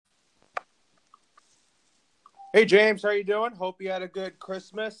Hey James, how you doing? Hope you had a good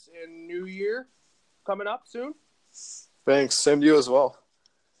Christmas and New Year coming up soon. Thanks. Same to you as well.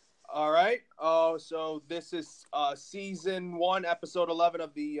 All right. So this is season 1, episode 11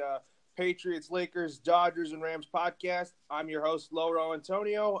 of the Patriots, Lakers, Dodgers, and Rams podcast. I'm your host, Loro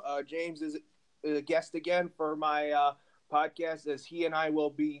Antonio. James is a guest again for my podcast, as he and I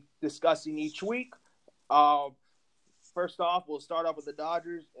will be discussing each week. First off, we'll start off with the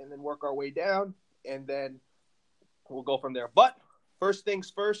Dodgers and then work our way down, and then we'll go from there. But first things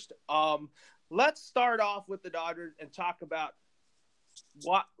first, let's start off with the Dodgers and talk about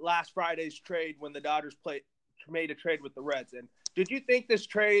what last Friday's trade when the Dodgers made a trade with the Reds. And did you think this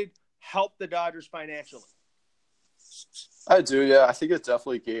trade helped the Dodgers financially? I do, yeah. I think it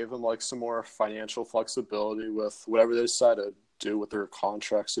definitely gave them some more financial flexibility with whatever they decide to do with their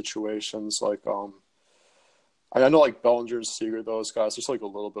contract situations. I know Bellinger and Seager, those guys, just a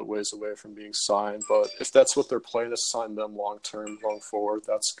little bit ways away from being signed. But if that's what they're planning to sign them long term going forward,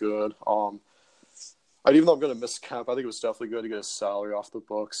 that's good. Even though I'm going to miss Kemp, I think it was definitely good to get his salary off the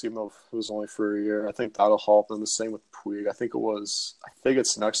books, even though it was only for a year. I think that'll help them. The same with Puig. I think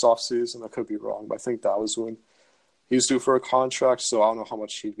it's next offseason. I could be wrong, but I think that was when he's due for a contract. So I don't know how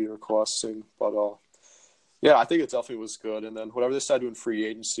much he'd be requesting. But, yeah, I think it definitely was good. And then whatever they decide to do in free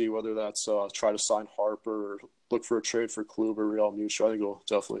agency, whether that's try to sign Harper or look for a trade for Kluber or Real Mutual, I think it will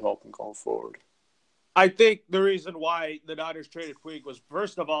definitely help them going forward. I think the reason why the Dodgers traded Puig was,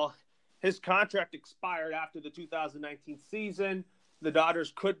 first of all, his contract expired after the 2019 season. The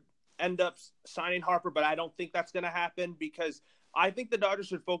Dodgers could end up signing Harper, but I don't think that's going to happen because I think the Dodgers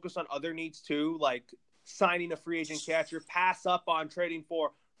should focus on other needs too, like signing a free agent catcher, pass up on trading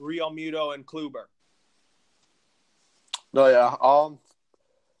for Real Muto and Kluber. No, yeah.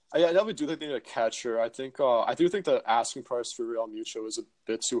 I definitely do think they need a catcher. I do think the asking price for Real Muto is a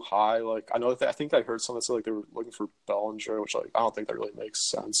bit too high. I think I heard someone say they were looking for Bellinger, which I don't think that really makes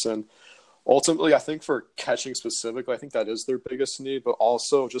sense. And ultimately, I think for catching specifically, I think that is their biggest need. But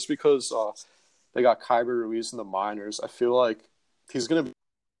also, just because they got Kyber Ruiz in the minors, I feel like he's gonna be.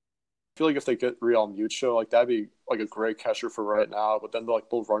 I feel like if they get Real Muto, that'd be a great catcher for right now. But then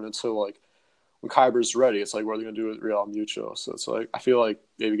they'll run into when Kyber's ready, it's what are they going to do with Real Muto? So it's I feel like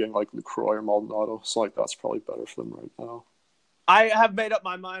maybe getting LaCroix or Maldonado, so that's probably better for them right now. I have made up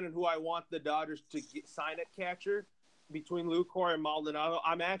my mind on who I want the Dodgers to sign at catcher between LaCroix and Maldonado.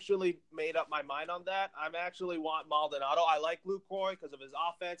 I'm actually made up my mind on that. I actually want Maldonado. I like LaCroix because of his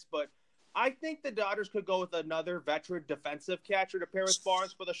offense, but I think the Dodgers could go with another veteran defensive catcher to pair with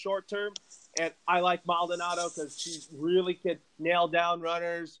Barnes for the short term. And I like Maldonado because he really can nail down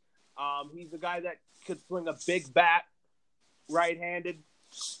runners. He's a guy that could swing a big bat right-handed.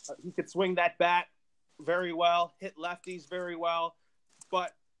 He could swing that bat very well, hit lefties very well.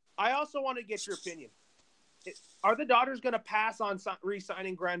 But I also want to get your opinion. Are the Dodgers going to pass on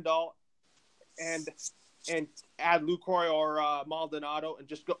re-signing Grandal and add LaCroix or Maldonado and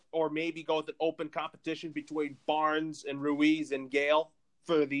just go, or maybe go with an open competition between Barnes and Ruiz and Gale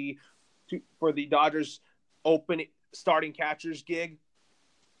for the Dodgers open starting catchers gig?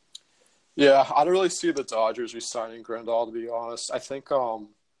 Yeah, I don't really see the Dodgers re-signing Grandal, to be honest. I think I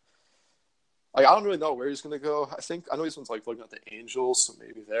don't really know where he's going to go. I know he's been looking at the Angels, so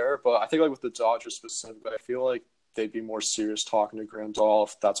maybe there. But I think with the Dodgers specifically, I feel like they'd be more serious talking to Grandal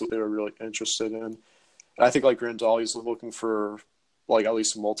if that's what they were really interested in. And I think Grandal, he's looking for at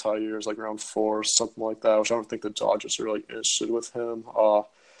least multi-years, around 4, something like that, which I don't think the Dodgers are really interested with him.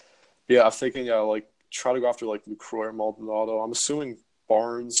 Yeah, I'm thinking try to go after LaCroix or Maldonado. I'm assuming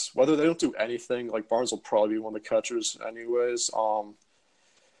Barnes, whether they don't do anything, Barnes will probably be one of the catchers anyways. I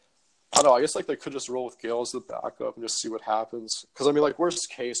don't know. I guess they could just roll with Gale as the backup and just see what happens. Because worst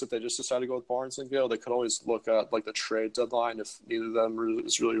case, if they just decide to go with Barnes and Gale, they could always look at the trade deadline if neither of them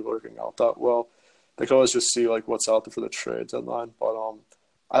is really working out that well. They could always just see what's out there for the trade deadline. But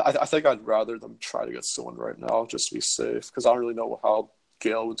I think I'd rather them try to get someone right now just to be safe because I don't really know how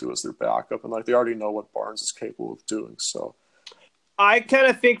Gale would do as their backup and they already know what Barnes is capable of doing. So I kind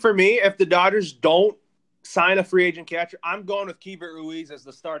of think for me, if the Dodgers don't sign a free agent catcher, I'm going with Keibert Ruiz as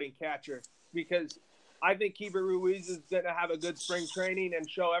the starting catcher because I think Keibert Ruiz is going to have a good spring training and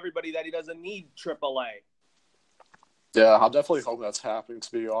show everybody that he doesn't need AAA. Yeah, I'm definitely hoping that's happening,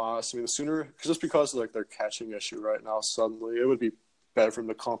 to be honest. I mean, the sooner, just because of their catching issue right now, suddenly, it would be better for him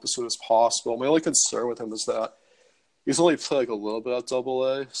to come up as soon as possible. My only concern with him is that he's only played a little bit at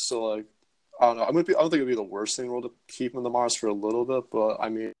AA, so I don't know. I don't think it'd be the worst thing in the world to keep him in the minors for a little bit, but I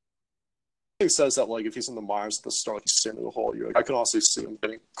mean, I think says that if he's in the minors at the start, he's staying the whole year. I can also see him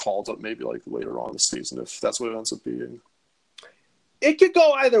getting called up maybe later on in the season if that's what it ends up being. It could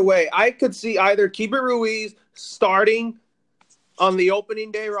go either way. I could see either Keibert Ruiz starting on the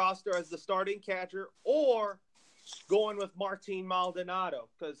opening day roster as the starting catcher, or going with Martin Maldonado,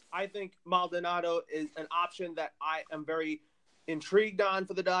 because I think Maldonado is an option that I am very intrigued on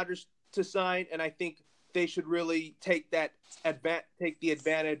for the Dodgers to sign, and I think they should really take the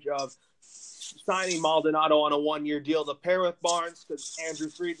advantage of signing Maldonado on a one-year deal to pair with Barnes, because Andrew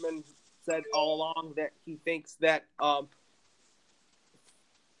Friedman said all along that he thinks that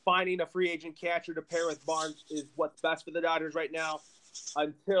finding a free agent catcher to pair with Barnes is what's best for the Dodgers right now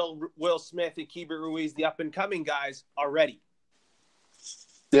until Will Smith and Keibert Ruiz, the up-and-coming guys, are ready.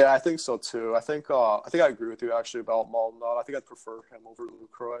 Yeah, I think so too. I think I agree with you actually about Maldonado. I think I'd prefer him over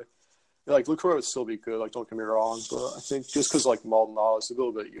Lucroy. Like Lucroy would still be good. Like, don't get me wrong, but I think just because like Maldonado is a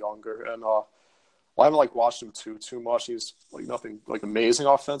little bit younger, and I haven't like watched him too much. He's like nothing like amazing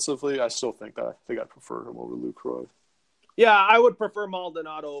offensively. I still think I'd prefer him over Lucroy. Yeah, I would prefer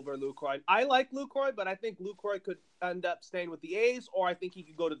Maldonado over Lucroy. I like Lucroy, but I think Lucroy could end up staying with the A's, or I think he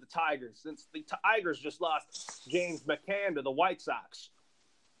could go to the Tigers, since the Tigers just lost James McCann to the White Sox.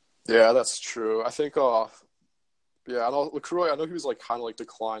 Yeah, that's true. I think yeah, I know LaCroix, I know he was like kind of like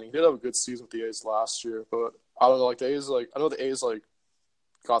declining. He did have a good season with the A's last year, but I don't know, like the A's, like I know the A's like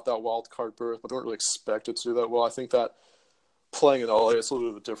got that wild card berth, but they weren't really expected to do that well. I think that playing in LA, it's a little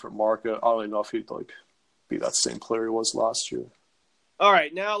bit of a different market. I don't really know if he'd like be that same player he was last year. All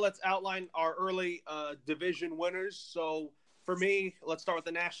right, now let's outline our early division winners. So for me, let's start with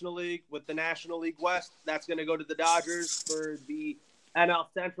the National League. With the National League West, that's going to go to the Dodgers. For the NL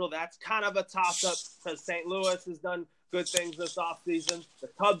Central, that's kind of a toss-up because St. Louis has done good things this offseason. The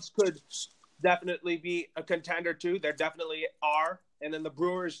Cubs could definitely be a contender too. They definitely are. And then the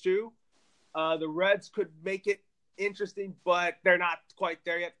Brewers too. The Reds could make it interesting, but they're not quite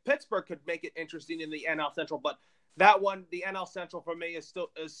there yet. Pittsburgh could make it interesting in the NL Central, but that one, the NL Central for me is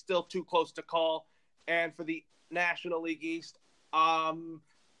still too close to call. And for the National League East,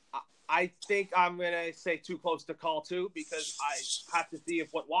 I think I'm going to say too close to call too, because I have to see if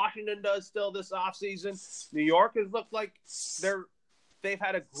what Washington does still this offseason. New York has looked like they've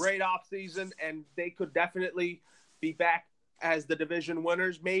had a great offseason, and they could definitely be back as the division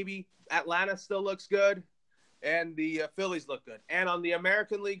winners. Maybe Atlanta still looks good, and the Phillies look good. And on the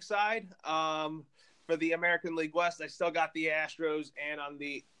American League side, for the American League West, I still got the Astros, and on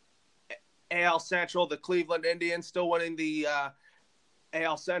the AL Central, the Cleveland Indians still winning the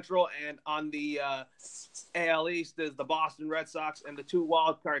AL Central, and on the AL East is the Boston Red Sox, and the two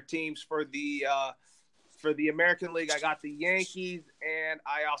wildcard teams for the American League, I got the Yankees, and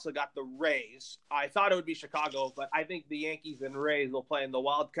I also got the Rays. I thought it would be Chicago, but I think the Yankees and Rays will play in the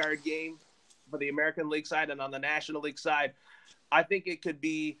wildcard game for the American League side. And on the National League side, I think it could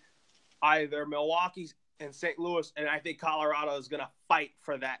be either Milwaukee and St. Louis, and I think Colorado is going to fight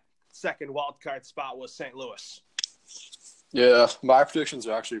for that second wildcard spot with St. Louis. Yeah, my predictions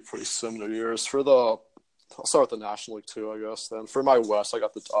are actually pretty similar to yours. I'll start with the National League too, I guess. Then for my West, I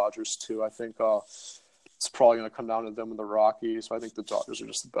got the Dodgers too. I think it's probably going to come down to them and the Rockies. I think the Dodgers are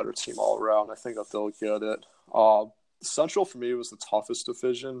just a better team all around. I think that they'll get it. Central for me was the toughest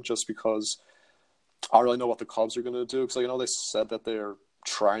division, just because I don't really know what the Cubs are going to do. Because I know they said that they're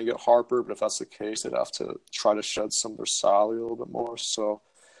trying to get Harper, but if that's the case, they'd have to try to shed some of their salary a little bit more. So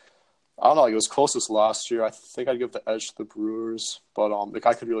I don't know. It was closest last year. I think I'd give the edge to the Brewers, but like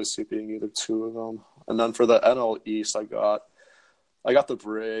I could really see it being either two of them. And then for the NL East, I got the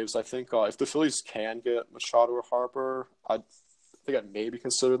Braves. I think if the Phillies can get Machado or Harper, I think I'd maybe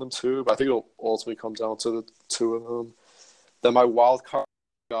consider them too, but I think it'll ultimately come down to the two of them. Then my wild card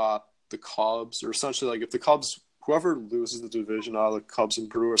got the Cubs, or essentially like if the Cubs, whoever loses the division out of the Cubs and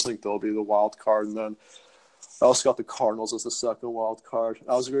Brewers, I think they'll be the wild card. And then I also got the Cardinals as the second wild card.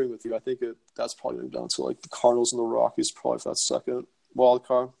 I was agreeing with you. I think that's probably going to be down to like the Cardinals and the Rockies probably for that second wild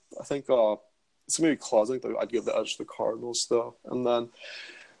card. I think it's going to be close. I think I'd give the edge to the Cardinals though. And then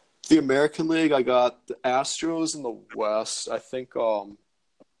the American League, I got the Astros in the West. I think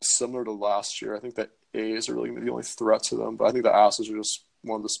similar to last year, I think the A's are really going to be the only threat to them. But I think the Astros are just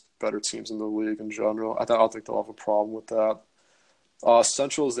one of the better teams in the league in general. I don't think they'll have a problem with that.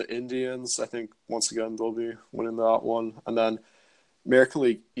 Central is the Indians. I think, once again, they'll be winning that one. And then American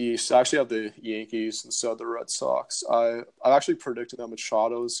League East, I actually have the Yankees instead of the Red Sox. I actually predicted that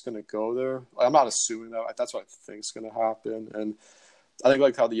Machado is going to go there. I'm not assuming that. That's what I think is going to happen. And I think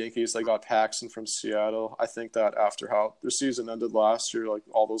like how the Yankees, they got Paxton from Seattle. I think that after how their season ended last year, like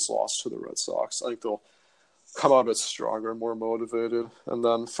all those losses to the Red Sox, I think they'll come out a bit stronger and more motivated. And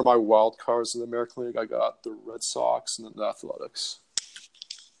then for my wild cards in the American League, I got the Red Sox and then the Athletics.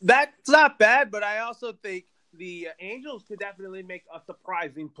 That's not bad, but I also think the Angels could definitely make a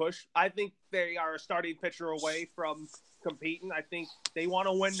surprising push. I think they are a starting pitcher away from competing. I think they want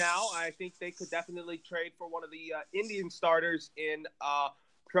to win now. I think they could definitely trade for one of the Indian starters in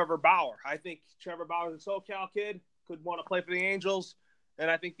Trevor Bauer. I think Trevor Bauer is a SoCal kid, could want to play for the Angels, and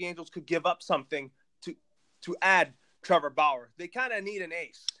I think the Angels could give up something to add Trevor Bauer. They kind of need an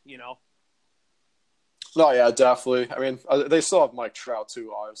ace, you know. No, yeah, definitely. I mean, they still have Mike Trout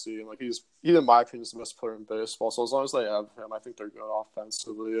too, obviously, and like he's in my opinion is the best player in baseball. So as long as they have him, I think they're good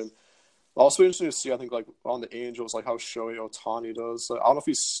offensively. And also interesting to see, I think, like on the Angels, like how Shohei Ohtani does. Like, I don't know if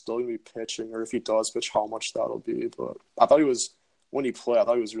he's still gonna be pitching or if he does pitch, how much that'll be. But I thought he was when he played. I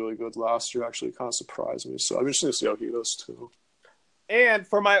thought he was really good last year. Actually, kind of surprised me. So I'm interested to see how he does too. And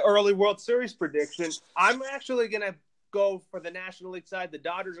for my early World Series prediction, I'm actually gonna go for the National League side. The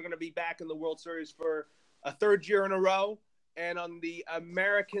Dodgers are gonna be back in the World Series for a third year in a row. And on the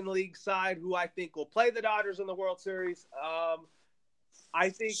American League side, who I think will play the Dodgers in the World Series, I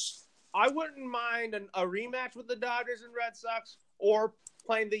think I wouldn't mind a rematch with the Dodgers and Red Sox or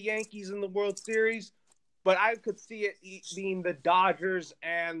playing the Yankees in the World Series, but I could see it being the Dodgers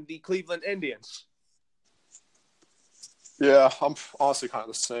and the Cleveland Indians. Yeah, I'm honestly kind of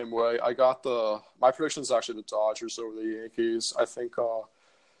the same way. My prediction is actually the Dodgers over the Yankees. I think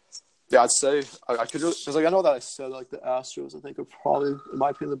yeah, I'd say I could really, because like I know that I said like the Astros. I think are probably, in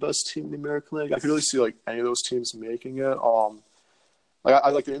my opinion, the best team in the American League. I could really see like any of those teams making it. Like I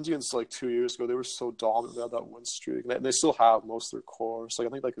like the Indians like 2 years ago. They were so dominant. They had that win streak, and they still have most of their core. So like,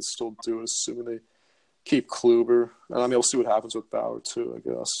 I think they could still do it, assuming they keep Kluber. And I mean, we'll see what happens with Bauer too, I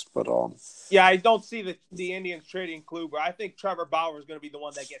guess. But yeah, I don't see the Indians trading Kluber. I think Trevor Bauer is going to be the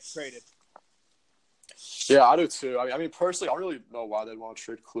one that gets traded. Yeah, I do too. I mean, personally, I don't really know why they'd want to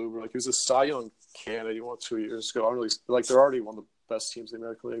trade Kluber. Like, he was a Cy Young candidate. He won 2 years ago. I don't really like. They're already one of the best teams in the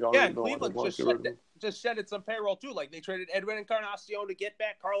American League. I don't Yeah, really know why they'd Cleveland want to get rid of him. just shedded some payroll too. Like they traded Edwin Encarnacion to get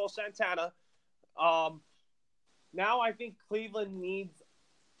back Carlos Santana. Now I think Cleveland needs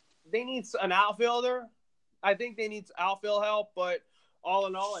an outfielder. I think they need outfield help, but all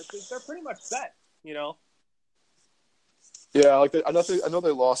in all, I think they're pretty much set. You know. Yeah, like I know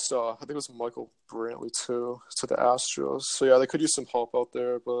they lost. I think it was Michael Brantley too to the Astros. So yeah, they could use some help out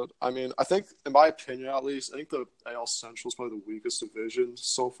there. But I mean, I think, in my opinion, at least, I think the AL Central is probably the weakest division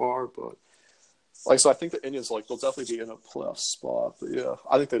so far. But so I think the Indians they'll definitely be in a playoff spot. But yeah,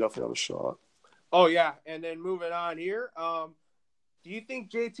 I think they definitely have a shot. Oh yeah, and then moving on here. Do you think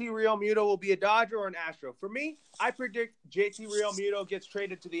JT Realmuto will be a Dodger or an Astro? For me, I predict JT Realmuto gets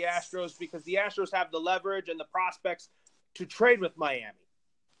traded to the Astros because the Astros have the leverage and the prospects to trade with Miami.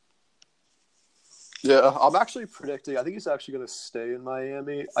 Yeah, I'm actually predicting. I think he's actually going to stay in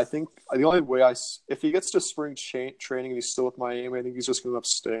Miami. I think the only way if he gets to spring training and he's still with Miami, I think he's just going to end up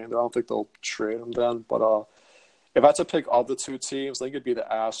staying there. I don't think they'll trade him then. But if I had to pick of the two teams, I think it'd be the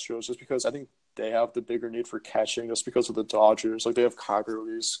Astros, just because I think they have the bigger need for catching, just because of the Dodgers. Like, they have Kyrie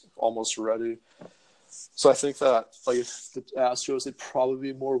Ruiz almost ready. So I think that like the Astros, they'd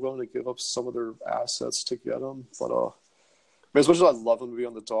probably be more willing to give up some of their assets to get him. But I mean, as much as I love him to be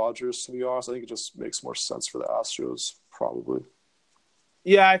on the Dodgers, to be honest, I think it just makes more sense for the Astros, probably.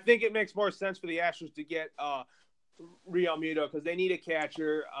 Yeah, I think it makes more sense for the Astros to get Realmuto because they need a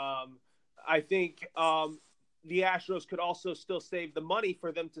catcher. I think the Astros could also still save the money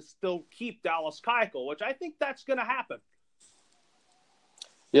for them to still keep Dallas Keuchel, which I think that's going to happen.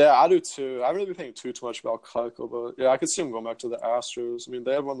 Yeah, I do too. I haven't really been thinking too much about Keuchel, but yeah, I could see him going back to the Astros. I mean,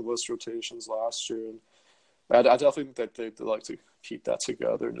 they had one of the worst rotations last year, and I definitely think that they'd like to keep that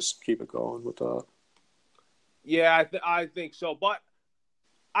together and just keep it going with that. Yeah, I think so. But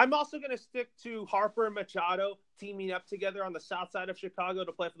I'm also going to stick to Harper and Machado teaming up together on the south side of Chicago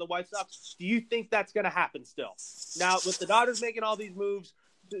to play for the White Sox. Do you think that's going to happen still? Now, with the Dodgers making all these moves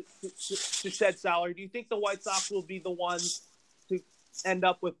to shed salary, do you think the White Sox will be the ones to end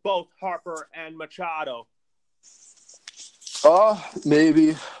up with both Harper and Machado?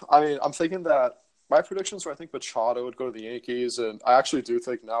 Maybe. I mean, I'm thinking that my predictions were I think Machado would go to the Yankees, and I actually do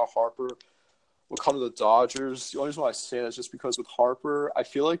think now Harper will come to the Dodgers. The only reason why I say that is just because with Harper, I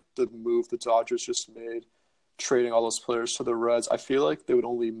feel like the move the Dodgers just made, trading all those players to the Reds, I feel like they would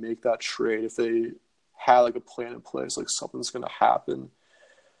only make that trade if they had like a plan in place, like something's going to happen.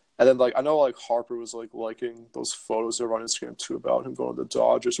 And then like I know like Harper was like liking those photos that were on Instagram too about him going to the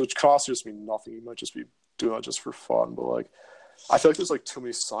Dodgers, which costs just mean nothing. He might just be doing it just for fun, but like I feel like there's like too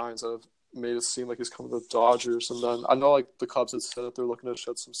many signs that have made it seem like he's coming to the Dodgers. And then I know like the Cubs had said that they're looking to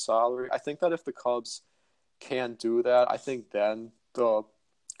shed some salary. I think that if the Cubs can do that, I think then the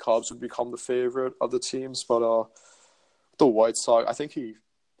Cubs would become the favorite of the teams. But the White Sox, I think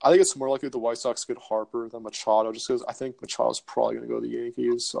I think it's more likely the White Sox get Harper than Machado, just because I think Machado's probably going to go to the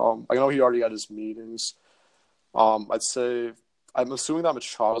Yankees. I know he already had his meetings. I'd say I'm assuming that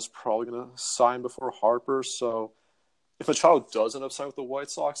Machado's probably going to sign before Harper. So if Machado does end up signing with the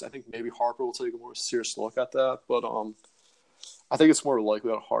White Sox, I think maybe Harper will take a more serious look at that. But I think it's more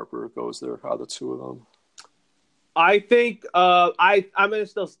likely that Harper goes there out of the two of them. I think I'm going to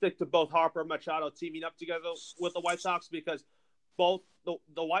still stick to both Harper and Machado teaming up together with the White Sox because both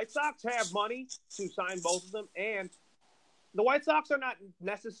the White Sox have money to sign both of them, and the White Sox are not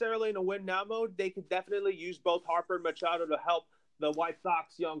necessarily in a win-now mode. They could definitely use both Harper and Machado to help the White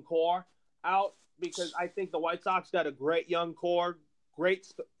Sox young core out because I think the White Sox got a great young core,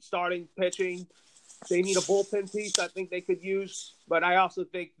 great starting pitching. They need a bullpen piece I think they could use, but I also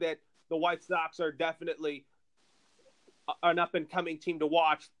think that the White Sox are definitely an up-and-coming team to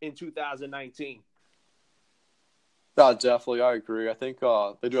watch in 2019. Yeah, definitely. I agree. I think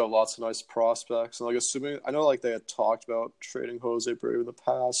they do have lots of nice prospects. And, assuming – I know, they had talked about trading Jose Abreu in the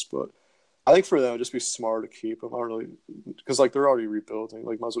past, but I think for them, it'd just be smart to keep him. I don't really – because, they're already rebuilding.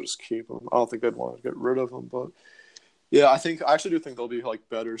 Might as well just keep him. I don't think they'd want to get rid of him. But, yeah, I actually do think they'll be,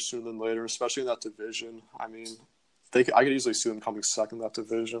 better sooner than later, especially in that division. I mean, I could easily see them coming second in that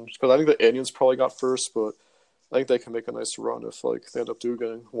division. Because I think the Indians probably got first, but I think they can make a nice run if, they end up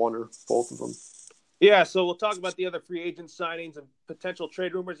getting one or both of them. Yeah, so we'll talk about the other free agent signings and potential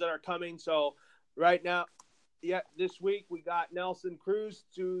trade rumors that are coming. So right now, this week we got Nelson Cruz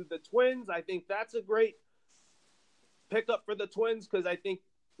to the Twins. I think that's a great pickup for the Twins because I think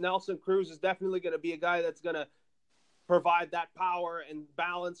Nelson Cruz is definitely going to be a guy that's going to provide that power and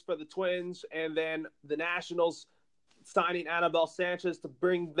balance for the Twins. And then the Nationals signing Anibal Sanchez to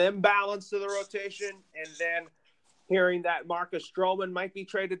bring them balance to the rotation. And then hearing that Marcus Stroman might be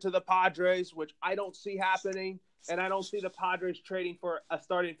traded to the Padres, which I don't see happening. And I don't see the Padres trading for a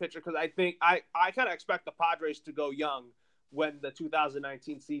starting pitcher because I think I kind of expect the Padres to go young when the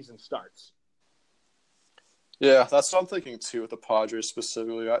 2019 season starts. Yeah, that's what I'm thinking too with the Padres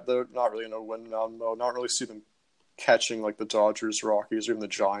specifically. They're not really in a win-now mode. Not really see them catching the Dodgers, Rockies, or even the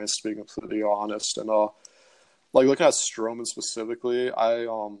Giants, to be completely honest. And looking at Stroman specifically,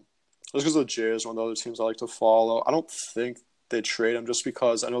 just because the Jays are one of the other teams I like to follow. I don't think they trade him just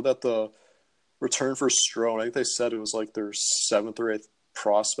because I know that the return for Stroman, I think they said it was their 7th or 8th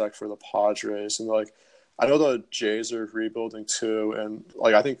prospect for the Padres. And I know the Jays are rebuilding too. And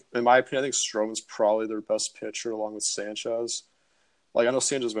I think, in my opinion, I think Stroman's probably their best pitcher along with Sanchez. I know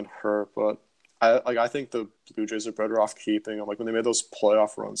Sanchez has been hurt, but I think the Blue Jays are better off keeping him. When they made those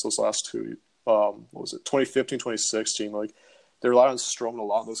playoff runs, those last two, what was it, 2015, 2016, they relied on Stroman a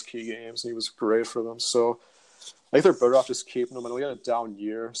lot in those key games, and he was great for them. So I think they're better off just keeping him. And we had a down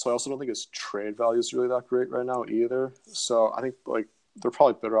year, so I also don't think his trade value is really that great right now either. So I think they're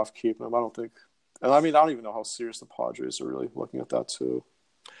probably better off keeping him. I don't think, and I mean, I don't even know how serious the Padres are really looking at that too.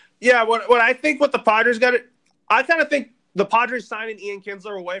 Yeah, what I think what the Padres got it, I kind of think the Padres signing Ian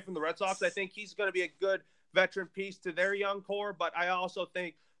Kinsler away from the Red Sox. I think he's going to be a good veteran piece to their young core, but I also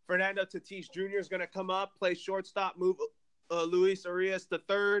think Fernando Tatis Jr. is going to come up, play shortstop, move Luis Urias to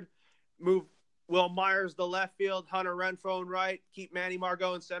third, move Will Myers to left field, Hunter Renfroe in right, keep Manny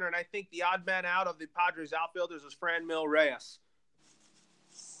Margot in center, and I think the odd man out of the Padres outfielders is Franmil Reyes.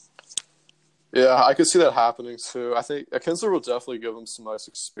 Yeah, I could see that happening too. I think Kinsler will definitely give him some nice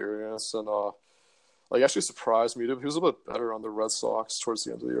experience, and actually surprised me. He was a little bit better on the Red Sox towards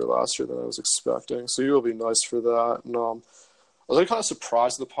the end of the year last year than I was expecting, so he will be nice for that. And I was kind of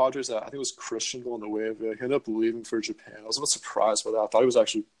surprised at the Padres that I think it was Christian going the way of it. He ended up leaving for Japan. I was a bit surprised by that. I thought he was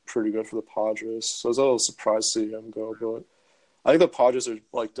actually pretty good for the Padres. So I was a little surprised to see him go. But I think the Padres are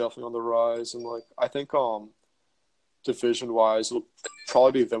definitely on the rise. And I think division-wise, it'll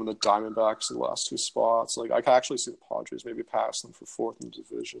probably be them and the Diamondbacks in the last two spots. I can actually see the Padres maybe pass them for fourth in the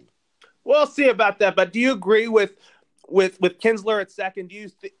division. We'll see about that. But do you agree with Kinsler at second? Do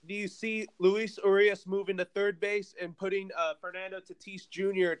you see Luis Urias moving to third base and putting Fernando Tatis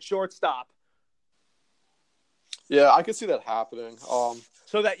Jr. at shortstop? Yeah, I could see that happening.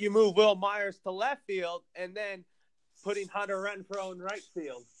 So that you move Will Myers to left field and then putting Hunter Renfroe in right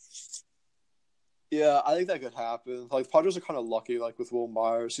field. Yeah, I think that could happen. Padres are kind of lucky, with Will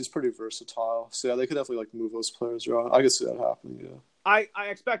Myers. He's pretty versatile. So, yeah, they could definitely, move those players around. I could see that happening, yeah. I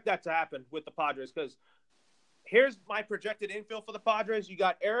expect that to happen with the Padres because here's my projected infield for the Padres. You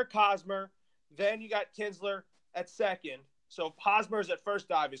got Eric Hosmer, then you got Kinsler at second. So Hosmer's at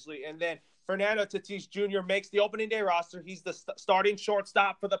first, obviously, and then Fernando Tatis Jr. makes the opening day roster. He's the starting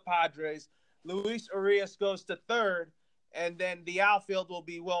shortstop for the Padres. Luis Urias goes to third, and then the outfield will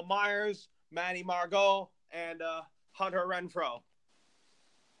be Will Myers, Manny Margot, and Hunter Renfroe.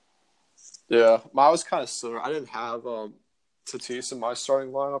 Yeah, mine was kind of similar. I didn't have Tatis in my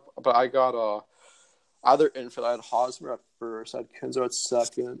starting lineup, but I got either infield. I had Hosmer at first, I had Kinzer at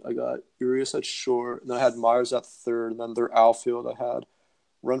second, I got Urias at short, and then I had Myers at third, and then their outfield I had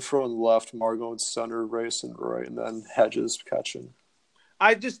Renfroe in left, Margot in center, Reyes in right, and then Hedges catching.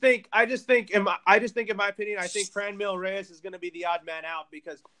 In my opinion, I think Franmil Reyes is going to be the odd man out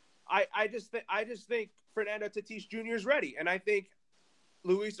because I just think Fernando Tatis Jr. is ready, and I think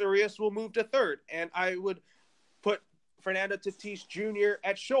Luis Urias will move to third, and I would put Fernando Tatis Jr.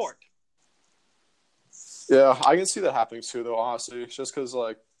 at short. Yeah, I can see that happening too, though. Honestly, just because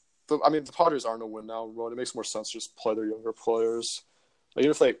the Padres aren't a win now road. It makes more sense to just play their younger players, like,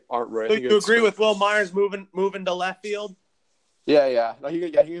 even if they aren't ready. So you agree with Will Myers moving to left field? Yeah. No, he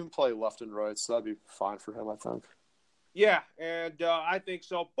can play left and right, so that'd be fine for him, I think. Yeah, and I think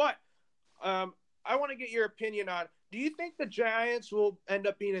so. But I want to get your opinion on, do you think the Giants will end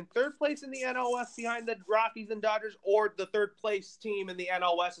up being in third place in the NL West behind the Rockies and Dodgers, or the third place team in the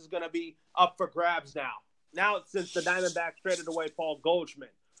NL West is going to be up for grabs now? Now, since the Diamondbacks traded away Paul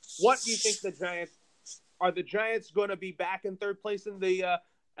Goldschmidt, what do you think are the Giants going to be back in third place in the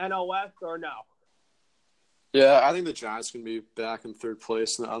NL West or no? Yeah, I think the Giants can be back in third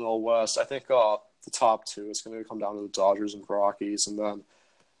place in the NL West. I think the top two is going to come down to the Dodgers and Rockies, and then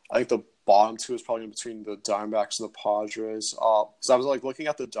I think the bottom two is probably in between the Diamondbacks and the Padres. Because I was looking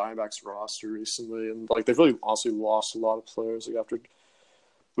at the Diamondbacks roster recently, and they've really honestly lost a lot of players. After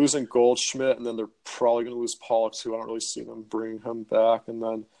losing Goldschmidt, and then they're probably going to lose Pollock too. I don't really see them bringing him back. And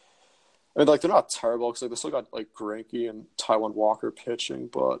then, they're not terrible because they still got Greinke and Taijuan Walker pitching,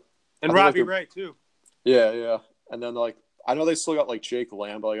 but Robbie Ray too. Yeah. And then I know they still got Jake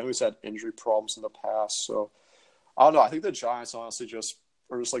Lamb, but I know he's had injury problems in the past. So I don't know. I think the Giants honestly are just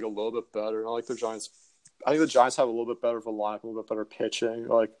a little bit better. I think the Giants have a little bit better of a lineup, a little bit better pitching.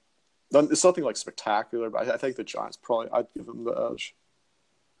 It's nothing spectacular, but I think the Giants I'd give them the edge.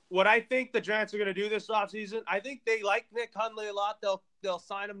 What I think the Giants are going to do this offseason, I think they like Nick Hundley a lot. They'll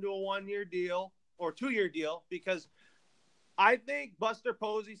sign him to a 1-year deal or 2-year deal because I think Buster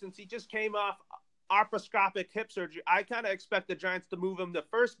Posey, since he just came off arthroscopic hip surgery, I kind of expect the Giants to move him to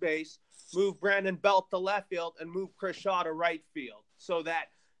first base, move Brandon Belt to left field, and move Chris Shaw to right field so that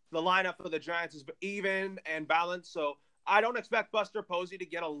the lineup for the Giants is even and balanced. So I don't expect Buster Posey to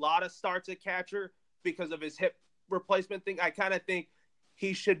get a lot of starts at catcher because of his hip replacement thing. I kind of think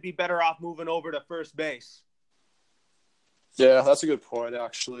he should be better off moving over to first base. Yeah, that's a good point,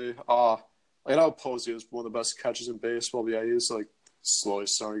 actually. I know Posey is one of the best catchers in baseball, but yeah, he's slowly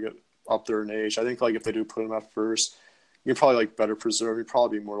starting to get up there in age. I think if they do put him at first, you can probably better preserve. He'd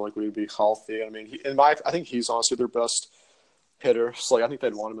probably be more likely to be healthy. I think he's honestly their best hitter. So I think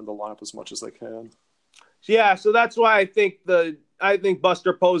they'd want him in the lineup as much as they can. Yeah, so that's why I think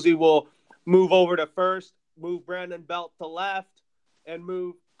Buster Posey will move over to first, move Brandon Belt to left, and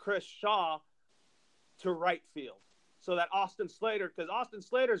move Chris Shaw to right field. So that Austin Slater, because Austin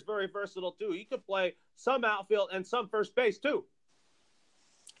Slater is very versatile too. He could play some outfield and some first base too.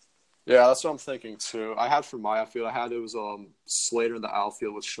 Yeah, that's what I'm thinking too. I had for my outfield, it was Slater in the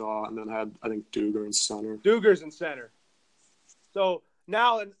outfield with Shaw, and then I had, I think, Duger in center. Duger's in center. So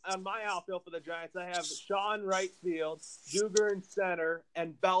now on my outfield for the Giants, I have Shaw in right field, Duger in center,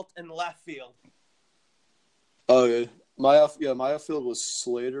 and Belt in left field. Okay. My outfield was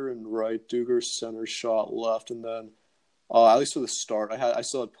Slater in right, Duger center, Shaw left, and then at least for the start, I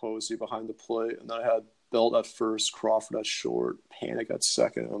still had Posey behind the plate, and then I had Belt at first, Crawford at short, Panic at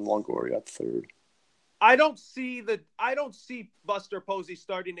second, and Longoria at third. I don't see Buster Posey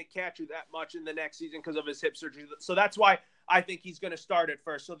starting to catch you that much in the next season because of his hip surgery. So that's why I think he's going to start at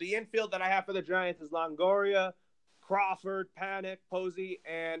first. So the infield that I have for the Giants is Longoria, Crawford, Panic, Posey,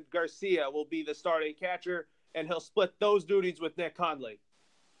 and Garcia will be the starting catcher, and he'll split those duties with Nick Hundley.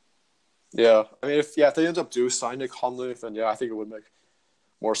 Yeah, if they end up signing Nick Hundley, then I think it would make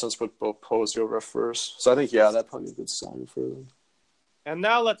more sense to put both Posey over at first. So I think that'd probably be a good sign for them. And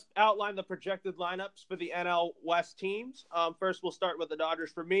now let's outline the projected lineups for the NL West teams. First, we'll start with the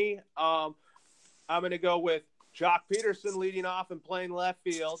Dodgers. For me, I'm going to go with Jock Peterson leading off and playing left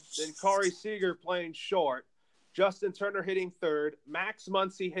field, then Corey Seager playing short, Justin Turner hitting third, Max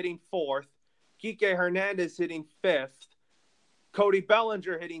Muncy hitting fourth, Kike Hernandez hitting fifth, Cody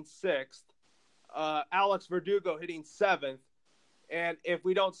Bellinger hitting sixth, Alex Verdugo hitting seventh, and if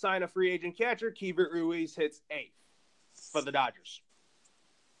we don't sign a free agent catcher, Keibert Ruiz hits eighth for the Dodgers.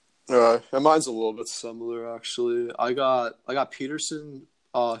 And mine's a little bit similar, actually. I got Peterson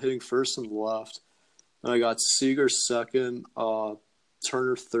hitting first and left. And I got Seager second,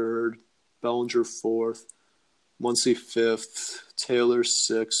 Turner third, Bellinger fourth, Muncy fifth, Taylor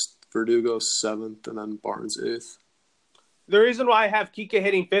sixth, Verdugo 7th, and then Barnes 8th. The reason why I have Kike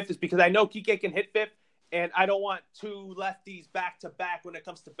hitting 5th is because I know Kike can hit 5th, and I don't want two lefties back-to-back when it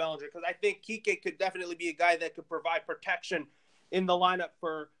comes to Bellinger, because I think Kike could definitely be a guy that could provide protection in the lineup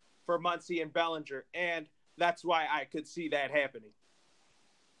for Muncy and Bellinger, and that's why I could see that happening.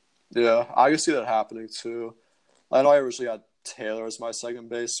 Yeah, I can see that happening too. I know I originally had Taylor as my second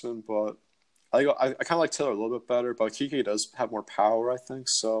baseman, but I kind of like Taylor a little bit better, but Kike does have more power, I think,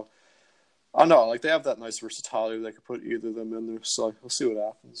 so I don't know. Like, they have that nice versatility. They could put either of them in there, so we'll see what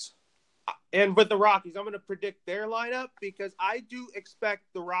happens. And with the Rockies, I'm going to predict their lineup because I do expect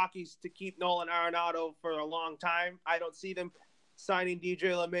the Rockies to keep Nolan Arenado for a long time. I don't see them signing DJ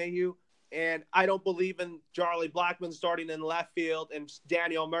LeMahieu, and I don't believe in Charlie Blackmon starting in left field and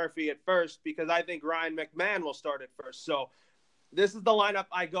Daniel Murphy at first because I think Ryan McMahon will start at first. So this is the lineup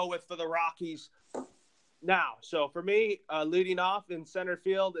I go with for the Rockies now. So for me, leading off in center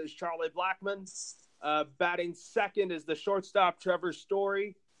field is Charlie Blackmon. Batting second is the shortstop Trevor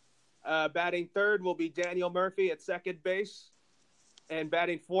Story. Batting third will be Daniel Murphy at second base. And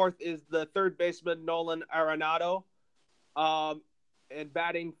batting fourth is the third baseman Nolan Arenado. And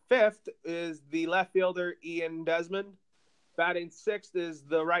batting fifth is the left fielder Ian Desmond. Batting sixth is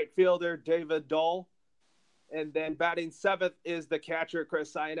the right fielder David Dahl. And then batting seventh is the catcher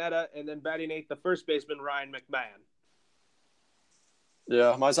Chris Iannetta. And then batting eighth, the first baseman Ryan McMahon.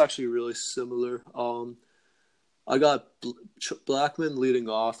 Yeah, mine's actually really similar. I got Blackmon leading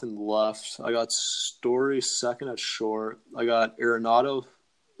off in left. I got Story second at short. I got Arenado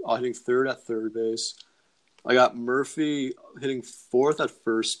hitting third at third base. I got Murphy hitting fourth at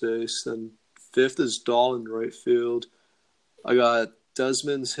first base. Then fifth is Dahl in right field. I got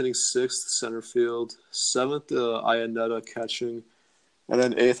Desmond's hitting sixth center field. Seventh, Iannetta catching. And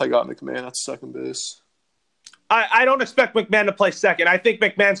then eighth, I got McMahon at second base. I don't expect McMahon to play second. I think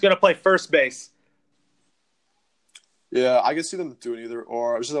McMahon's going to play first base. Yeah, I could see them doing either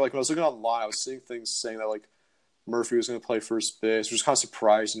or. I was just like, when I was looking online, I was seeing things saying that like Murphy was going to play first base, which was kind of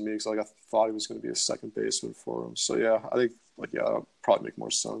surprising to me because like I thought he was going to be a second baseman for him. So yeah, I think that would probably make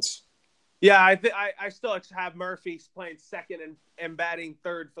more sense. Yeah, I still have Murphy playing second and batting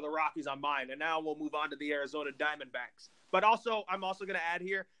third for the Rockies on mine. And now we'll move on to the Arizona Diamondbacks. But also, I'm also going to add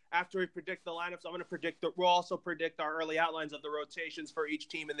here, after we predict the lineups, I'm going to we'll also predict our early outlines of the rotations for each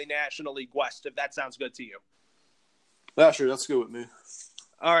team in the National League West, if that sounds good to you. Yeah, sure. That's good with me.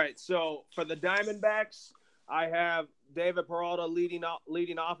 All right. So for the Diamondbacks, I have David Peralta leading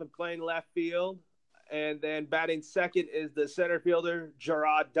off and playing left field. And then batting second is the center fielder,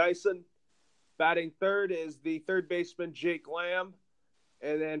 Jarrod Dyson. Batting third is the third baseman, Jake Lamb.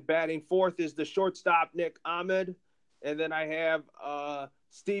 And then batting fourth is the shortstop, Nick Ahmed. And then I have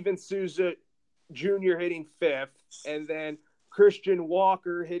Steven Souza Jr. hitting fifth. And then Christian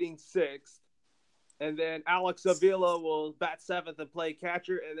Walker hitting sixth. And then Alex Avila will bat seventh and play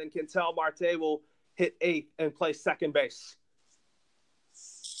catcher. And then Quintel Marte will hit eighth and play second base.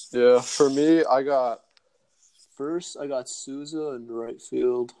 Yeah, for me, I got Souza in right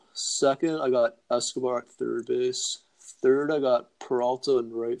field. Second, I got Escobar at third base. Third, I got Peralta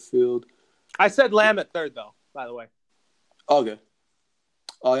in right field. I said Lamb at third, though, by the way. Okay.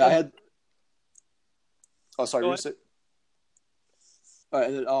 Oh, yeah, I had... Oh, sorry, you say... All right,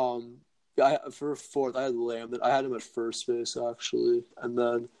 and then, for fourth, I had Lamb. I had him at first base, actually. And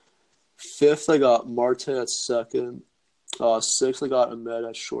then fifth, I got Marte at second. Sixth, I got Ahmed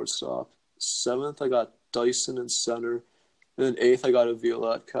at shortstop. Seventh, I got Dyson in center. And then eighth, I got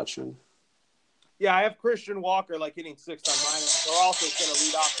Avila at catching. Yeah, I have Christian Walker hitting sixth on mine. They're also going to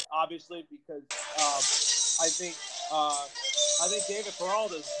lead off, obviously, because I think David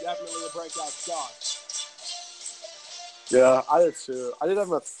Peralta is definitely a breakout star. Yeah, I did too. I did have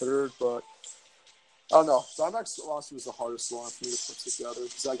him at third, but I don't know. Diamondbacks honestly was the hardest one for me to put together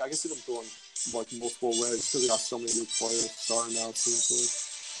because I can see them going multiple ways because they got so many new players starting out.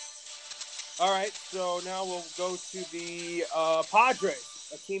 All right, so now we'll go to the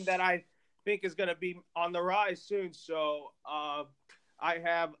Padres, a team that I think is going to be on the rise soon. So I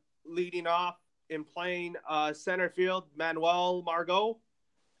have leading off in playing center field Manuel Margot,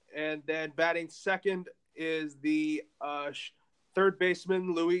 and then batting second is the third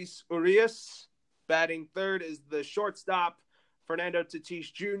baseman Luis Urias. Batting third is the shortstop Fernando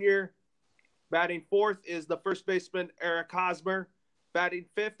Tatis Jr. Batting fourth is the first baseman Eric Hosmer. Batting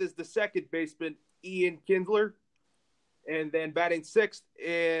fifth is the second baseman Ian Kinsler. And then batting sixth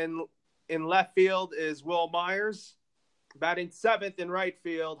in left field is Will Myers. Batting seventh in right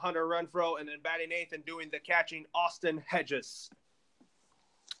field, Hunter Renfroe. And then batting eighth and doing the catching, Austin Hedges.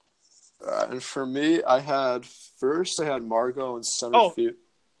 And for me, I had Margot in center field.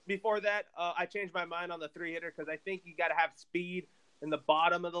 before that, I changed my mind on the 3-hitter because I think you got to have speed in the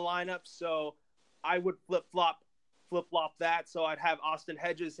bottom of the lineup. So I would flip-flop that. So I'd have Austin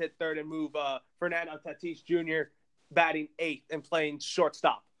Hedges hit third and move Fernando Tatis Jr. batting 8th and playing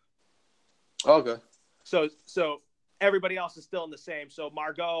shortstop. Okay. So everybody else is still in the same. So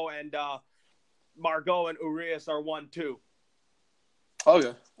Margot and Urias are 1-2.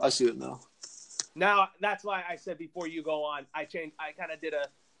 Okay, I see it now. Now that's why I said before you go on, I kind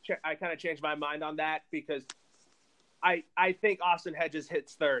of changed my mind on that because I think Austin Hedges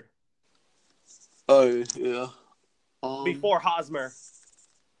hits third. Oh yeah. Before Hosmer.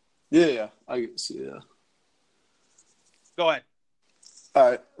 Yeah, I can see. Yeah. Go ahead.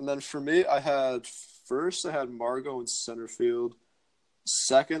 All right, and then for me, I had Margot in center field.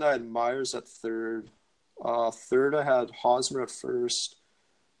 Second, I had Myers at third. Third, I had Hosmer at first.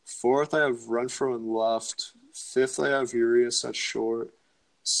 Fourth, I have Renfroe in left. Fifth, I have Urias at short.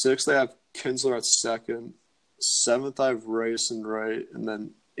 Sixth, I have Kinsler at second. Seventh, I have Reyes in right. And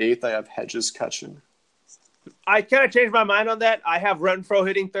then eighth, I have Hedges catching. I kind of changed my mind on that. I have Renfroe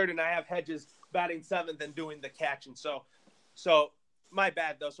hitting third, and I have Hedges batting seventh and doing the catching. So my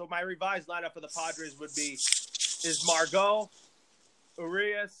bad, though. So my revised lineup for the Padres is Margot,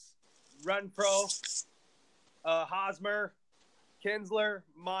 Urias, Renfroe, Hosmer, Kinsler,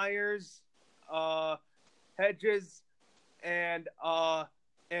 Myers, Hedges, and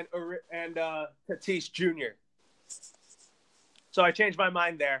Tatis Jr. So I changed my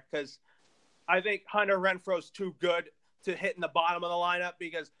mind there because I think Hunter Renfroe's too good to hit in the bottom of the lineup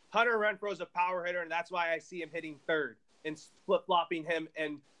because Hunter Renfroe's a power hitter, and that's why I see him hitting third and flip-flopping him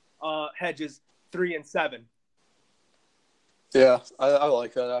and Hedges 3 and 7. Yeah, I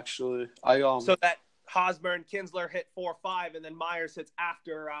like that actually. So that Hosmer and Kinsler hit 4-5, and then Myers hits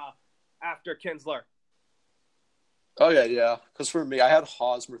after Kinsler. Oh yeah. Because for me, I had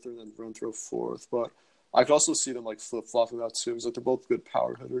Hosmer third and Renfroe fourth, but I could also see them like flip-flopping that too. Because like they're both good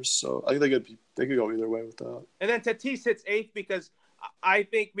power hitters, so I think they could go either way with that. And then Tatis hits 8th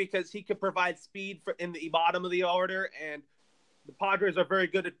because he could provide speed in the bottom of the order, and the Padres are very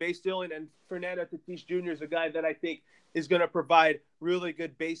good at base stealing, and Fernando Tatis Jr. is a guy that I think is going to provide really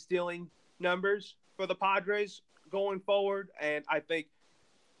good base stealing numbers for the Padres going forward, and I think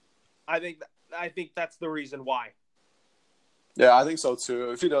that's the reason why. Yeah, I think so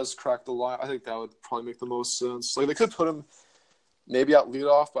too. If he does crack the line, I think that would probably make the most sense. Like they could put him maybe at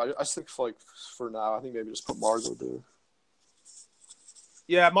leadoff, but I just think for now, I think maybe just put Margot there.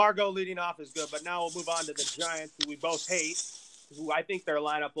 Yeah, Margot leading off is good, but now we'll move on to the Giants, who we both hate, who I think their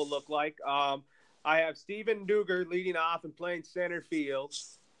lineup will look like. I have Steven Duger leading off and playing center field,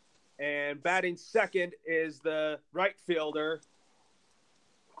 and batting second is the right fielder,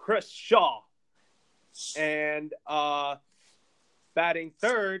 Chris Shaw. And batting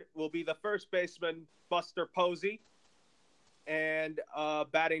third will be the first baseman, Buster Posey. And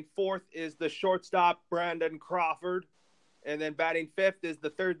batting fourth is the shortstop, Brandon Crawford. And then batting fifth is the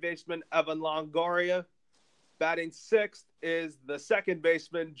third baseman, Evan Longoria. Batting sixth is the second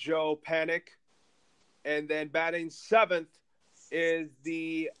baseman, Joe Panik. And then batting seventh is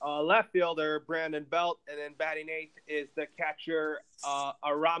the left fielder, Brandon Belt. And then batting eighth is the catcher,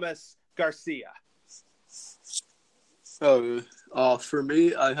 Aramis Garcia. For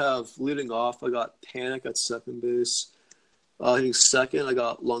me, I have leading off, I got Panik at second base. Hitting second, I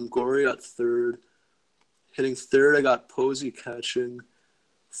got Longoria at third. Hitting third, I got Posey catching.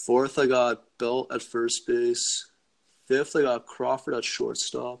 Fourth, I got Belt at first base. Fifth, I got Crawford at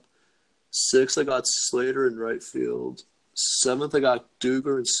shortstop. Sixth, I got Slater in right field. Seventh, I got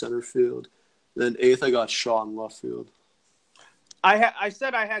Duger in center field. Then eighth, I got Shaw in left field. I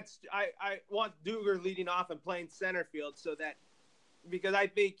said I want Duger leading off and playing center field because I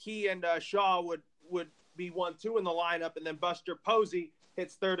think he and Shaw would be 1-2 in the lineup, and then Buster Posey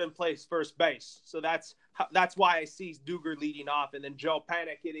hits third and plays first base. So that's why I see Duger leading off, and then Joe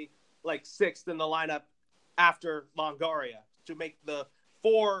Panik hitting like sixth in the lineup after Longoria to make the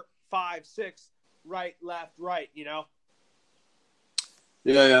 4, 5, 6 right, left, right. You know.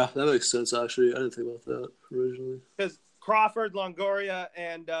 Yeah, that makes sense. Actually, I didn't think about that originally. Because Crawford, Longoria,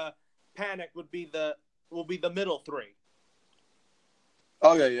 and Panik will be the middle three.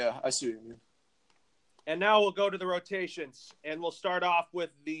 Okay, yeah, I see what you mean. And now we'll go to the rotations, and we'll start off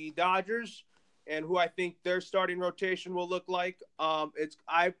with the Dodgers and who I think their starting rotation will look like. I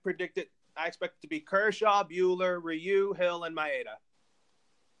expect it to be Kershaw, Buehler, Ryu, Hill, and Maeda.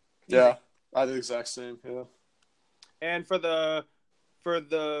 Yeah, I do the exact same. Yeah. And for the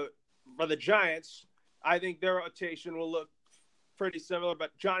Giants, I think their rotation will look pretty similar,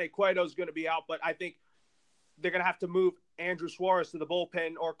 but Johnny Cueto's going to be out, but I think they're going to have to move Andrew Suarez to the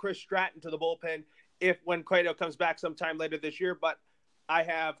bullpen or Chris Stratton to the bullpen when Cueto comes back sometime later this year. But I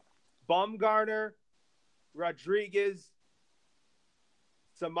have Bumgarner, Rodriguez,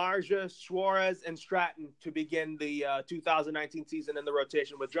 Samardzija, Suarez, and Stratton to begin the 2019 season in the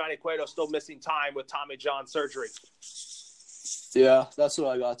rotation, with Johnny Cueto still missing time with Tommy John surgery. Yeah, that's what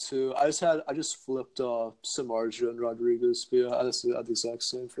I got too. I just flipped Samardzija and Rodriguez. But yeah, I just had the exact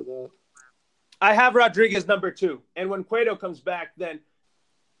same for that. I have Rodriguez number 2, and when Cueto comes back, then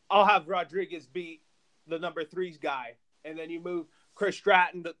I'll have Rodriguez be the number 3 guy, and then you move Chris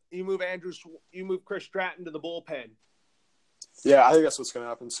Stratton. You move Chris Stratton to the bullpen. Yeah, I think that's what's going to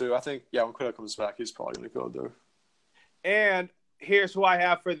happen too. I think when Cueto comes back, he's probably going to go there. And here's who I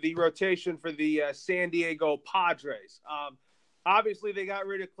have for the rotation for the San Diego Padres. Obviously, they got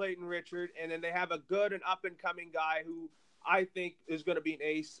rid of Clayton Richard, and then they have a good and up-and-coming guy who I think is going to be an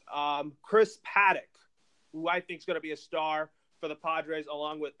ace, Chris Paddock, who I think is going to be a star for the Padres,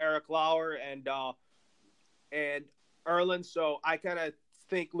 along with Eric Lauer and Erlin. So I kind of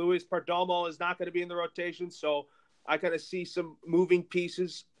think Luis Perdomo is not going to be in the rotation, so I kind of see some moving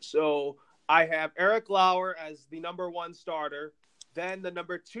pieces. So I have Eric Lauer as the number 1 starter. Then the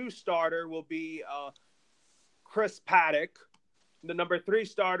number 2 starter will be Chris Paddock. The number 3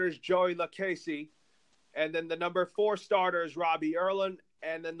 starter is Joey Lucchesi. And then the number 4 starter is Robbie Erlin.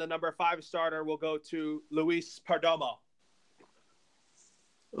 And then the number 5 starter will go to Luis Perdomo.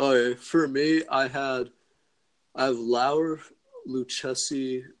 Okay, for me, I have Lauer,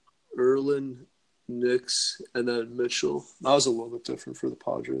 Lucchesi, Erlin, Nix, and then Mitchell. That was a little bit different for the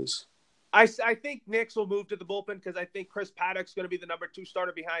Padres. I think Nix will move to the bullpen because I think Chris Paddock's going to be the number 2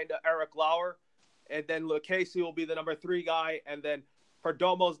 starter behind Eric Lauer. And then Lucchesi will be the number 3 guy. And then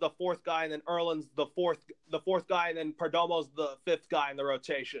Perdomo's the 4th guy. And then Erlin's the fourth guy. And then Perdomo's the 5th guy in the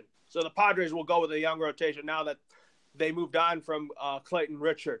rotation. So the Padres will go with a young rotation now that they moved on from Clayton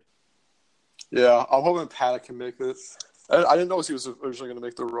Richard. Yeah, I'm hoping Paddock can make it. I didn't know if he was originally going to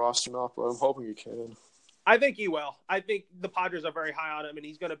make the roster or not, but I'm hoping he can. I think he will. I think the Padres are very high on him, and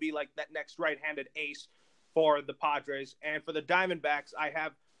he's going to be like that next right-handed ace for the Padres. And for the Diamondbacks,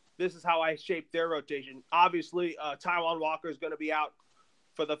 this is how I shaped their rotation. Obviously, Taijuan Walker is going to be out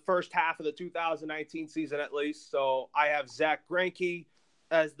for the first half of the 2019 season at least. So I have Zach Greinke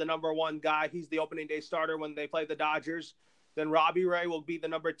as the number 1 guy. He's the opening day starter when they play the Dodgers. Then Robbie Ray will be the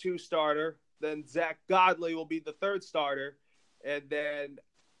number 2 starter. Then Zach Godley will be the 3rd starter. And then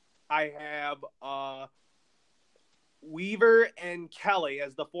I have Weaver and Kelly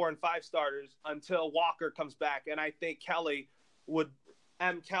as the 4 and 5 starters until Walker comes back. And I think Kelly would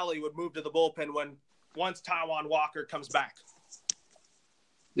move to the bullpen once Taijuan Walker comes back.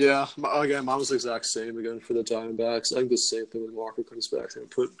 Yeah, again, mine was the exact same again for the Diamondbacks. I think the same thing when Walker comes back. They're going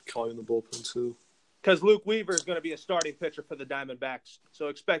to put Kelly in the bullpen too. Because Luke Weaver is going to be a starting pitcher for the Diamondbacks. So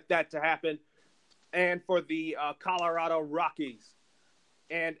expect that to happen. And for the Colorado Rockies.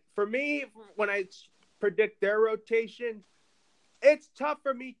 And for me, when I predict their rotation, it's tough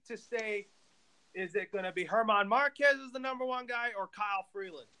for me to say, is it going to be German Marquez as the number 1 guy or Kyle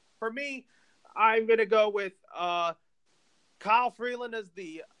Freeland? For me, I'm going to go with Kyle Freeland as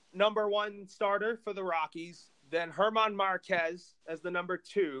the number 1 starter for the Rockies, then German Marquez as the number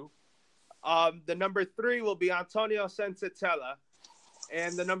 2. The number 3 will be Antonio Senzatella,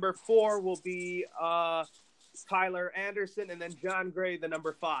 and the number 4 will be Tyler Anderson, and then John Gray, the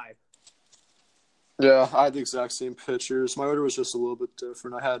number 5. Yeah, I had the exact same pitchers. My order was just a little bit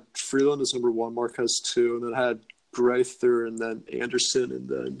different. I had Freeland as number 1, Marquez 2, and then I had Gray 3rd, and then Anderson, and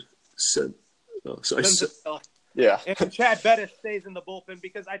then yeah. And Chad Bettis stays in the bullpen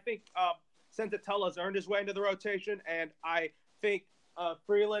because I think Senzatella's earned his way into the rotation, and I think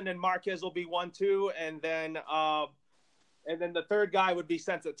Freeland and Marquez will be 1, 2, and then the 3rd guy would be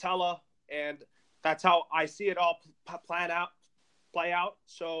Senzatella, and that's how I see it all play out.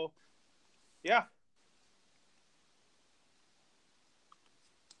 So, yeah.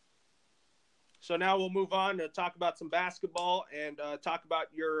 So now we'll move on to talk about some basketball and talk about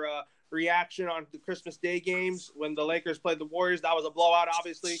your reaction on the Christmas Day games when the Lakers played the Warriors. That was a blowout,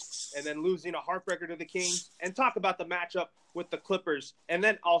 obviously, and then losing a heartbreaker to the Kings, and talk about the matchup with the Clippers, and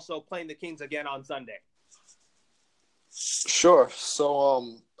then also playing the Kings again on Sunday. Sure.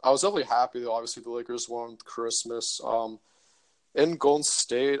 So I was definitely happy that obviously the Lakers won Christmas. In Golden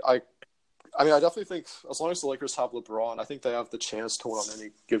State, I definitely think as long as the Lakers have LeBron, I think they have the chance to win on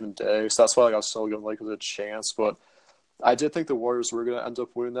any given day. So that's why I was so giving the Lakers a chance. But I did think the Warriors were going to end up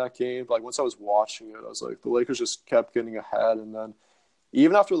winning that game. But once I was watching it, I was like, the Lakers just kept getting ahead. And then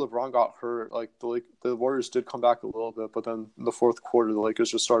even after LeBron got hurt, the Warriors did come back a little bit. But then in the fourth quarter, the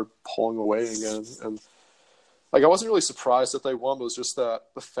Lakers just started pulling away again. And like I wasn't really surprised that they won, but it was just that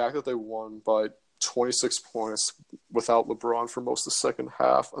the fact that they won by 26 points without LeBron for most of the second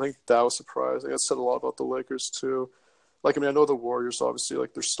half. I think that was surprising. It said a lot about the Lakers too. Like, I mean, I know the Warriors obviously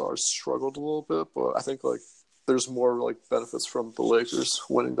like their stars struggled a little bit, but I think like there's more like benefits from the Lakers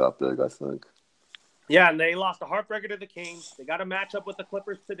winning that big, I think. Yeah, and they lost a heartbreaker to the Kings. They got a matchup with the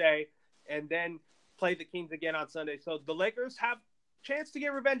Clippers today, and then play the Kings again on Sunday. So the Lakers have a chance to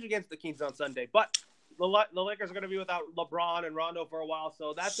get revenge against the Kings on Sunday. But the Lakers are going to be without LeBron and Rondo for a while,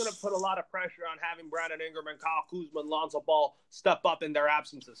 so that's going to put a lot of pressure on having Brandon Ingram and Kyle Kuzma and Lonzo Ball step up in their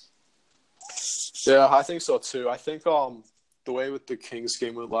absences. Yeah, I think so too. I think the way with the Kings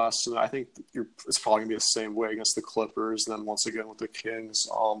game went last night, I think it's probably gonna be the same way against the Clippers, and then once again with the Kings.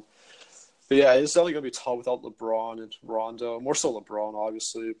 But yeah, it's definitely gonna be tough without LeBron and Rondo. More so LeBron,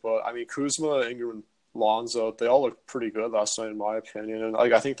 obviously, but I mean Kuzma, Ingram, and Lonzo, they all look pretty good last night in my opinion, and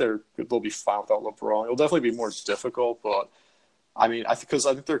like I think they'll be fine without LeBron. It'll definitely be more difficult, but I mean I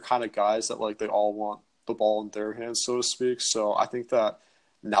think they're kind of guys that like they all want the ball in their hands, so to speak. So I think that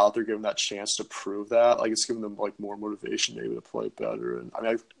now that they're given that chance to prove that, like it's giving them like more motivation maybe to play better. And I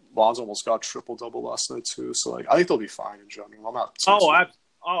mean, Lonzo almost got triple-double last night too, so like I think they'll be fine in general. I'm not.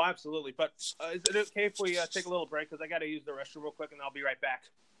 Absolutely. But is it okay if we take a little break because I got to use the restroom real quick and I'll be right back.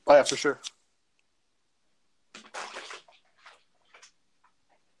 Oh yeah, for sure.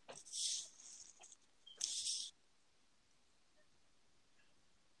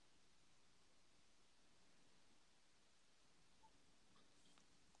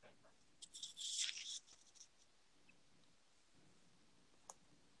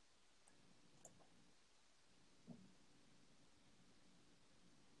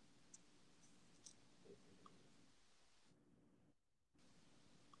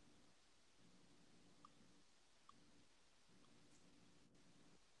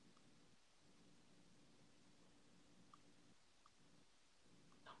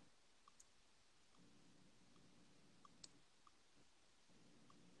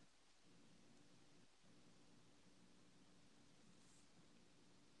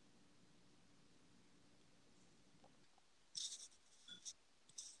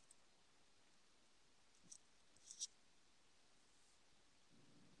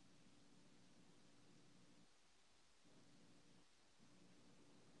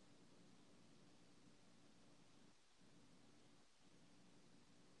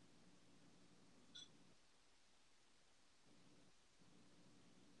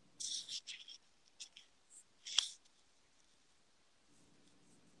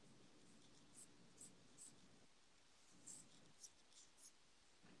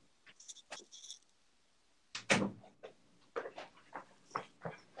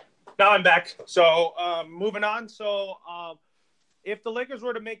 Now I'm back. So moving on. So if the Lakers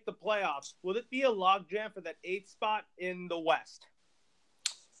were to make the playoffs, will it be a logjam for that 8th spot in the West?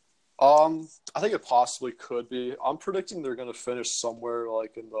 I think it possibly could be. I'm predicting they're going to finish somewhere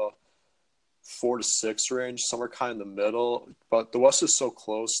like in the 4 to 6 range, somewhere kind of in the middle. But the West is so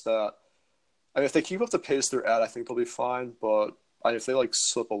close that I mean, if they keep up the pace they're at, I think they'll be fine. But if they like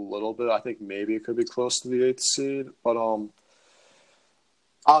slip a little bit, I think maybe it could be close to the 8th seed. But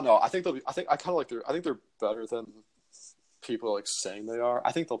I don't know. I think they'll be. I think they're better than people are, like saying they are.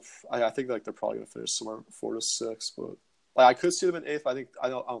 I think like they're probably going to finish somewhere 4 to 6. But like, I could see them in 8th. I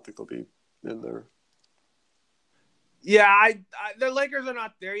don't think they'll be in there. Yeah, the Lakers are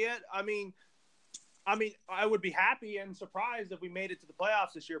not there yet. I mean, I would be happy and surprised if we made it to the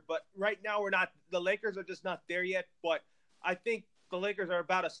playoffs this year. But right now, we're not. The Lakers are just not there yet. But I think the Lakers are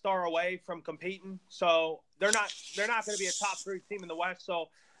about a star away from competing, so they're not going to be a top 3 team in the West. So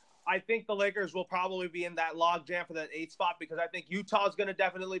I think the Lakers will probably be in that log jam for that 8th spot because I think Utah is going to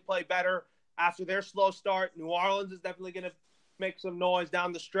definitely play better after their slow start. New Orleans is definitely going to make some noise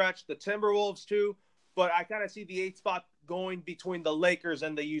down the stretch. The Timberwolves too, but I kind of see the 8th spot going between the Lakers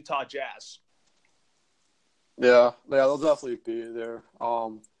and the Utah Jazz. Yeah, they'll definitely be there.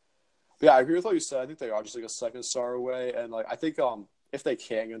 Yeah, I agree with what you said. I think they are just like a second star away, and like I think if they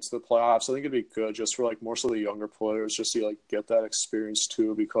can get into the playoffs, I think it'd be good just for like more so the younger players, just to like get that experience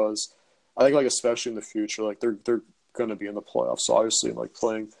too. Because I think like especially in the future, like they're going to be in the playoffs, obviously, and like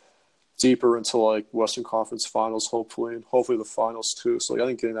playing deeper into like Western Conference Finals, hopefully, and hopefully the finals too. So like, I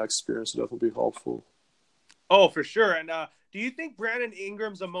think getting that experience would definitely be helpful. Oh, for sure. And do you think Brandon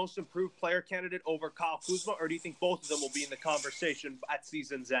Ingram's a most improved player candidate over Kyle Kuzma, or do you think both of them will be in the conversation at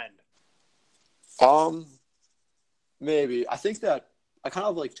season's end? Maybe. I think that I kind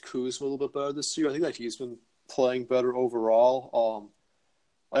of liked Kuzma a little bit better this year. I think that he's been playing better overall.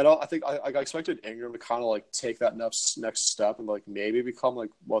 I think I expected Ingram to kind of like take that next step and like maybe become like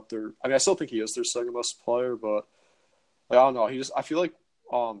what they're. I mean, I still think he is their second best player, but like, I don't know. I feel like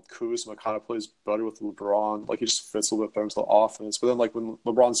Kuzma kind of plays better with LeBron. Like he just fits a little bit better into the offense. But then like when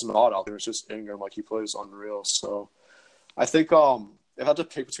LeBron's not out there, it's just Ingram. Like he plays unreal. So I think if I had to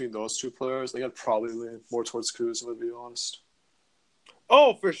pick between those two players, I think I'd probably lean more towards Kuzma, to be honest.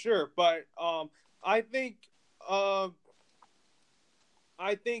 Oh, for sure. But I think I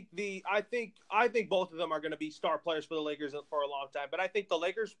think both of them are going to be star players for the Lakers for a long time. But I think the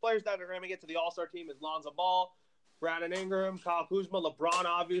Lakers players that are going to get to the All-Star team is Lonzo Ball, Brandon Ingram, Kyle Kuzma, LeBron,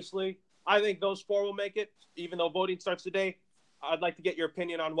 obviously. I think those four will make it, even though voting starts today. I'd like to get your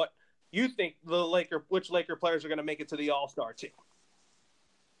opinion on what you think which Laker players are going to make it to the All-Star team.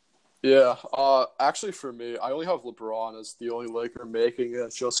 Yeah, actually for me, I only have LeBron as the only Laker making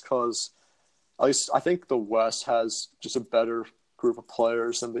it just because at least I think the West has just a better group of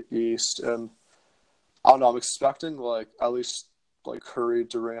players than the East. And I don't know, I'm expecting like at least like Curry,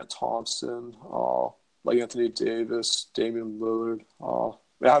 Durant, Thompson, like Anthony Davis, Damian Lillard.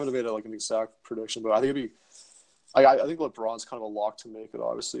 I haven't made like an exact prediction, but I think it'd be I think LeBron's kind of a lock to make it,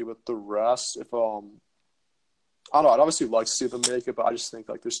 obviously. But the rest, if I don't know, I'd obviously like to see them make it, but I just think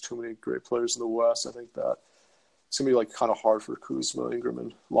like there's too many great players in the West. I think that it's gonna be like kind of hard for Kuzma, Ingram,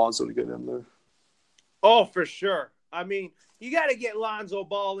 and Lonzo to get in there. Oh, for sure. I mean, you got to get Lonzo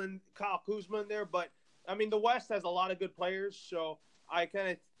Ball and Kyle Kuzma in there, but I mean the West has a lot of good players, so I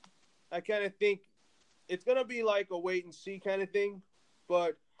kind of think it's gonna be like a wait and see kind of thing.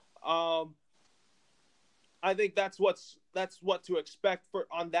 But I think that's what to expect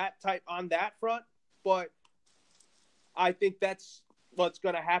on that front. But I think that's what's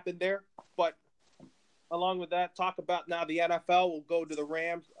going to happen there. But along with that, talk about now the NFL. We'll go to the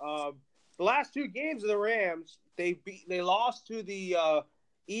Rams. The last two games of the Rams, they lost to the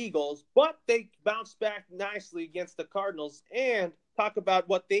Eagles, but they bounced back nicely against the Cardinals. And talk about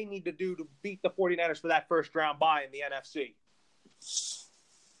what they need to do to beat the 49ers for that first round bye in the NFC.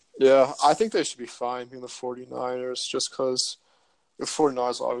 Yeah, I think they should be fine being the 49ers just because the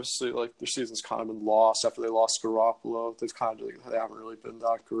 49ers, obviously, like, their season's kind of been lost after they lost Garoppolo. They haven't really been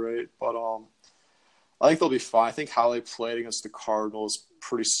that great. But I think they'll be fine. I think how they played against the Cardinals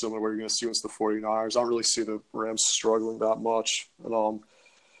pretty similar to what you're going to see against the 49ers. I don't really see the Rams struggling that much. And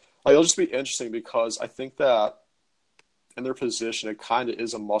it'll just be interesting because I think that in their position, it kind of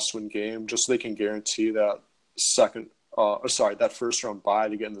is a must-win game just so they can guarantee that that first round bye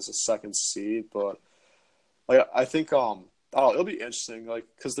to get in as a second seed. But like I think it'll be interesting, like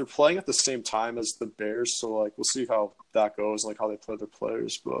because they're playing at the same time as the Bears, so like we'll see how that goes and like how they play their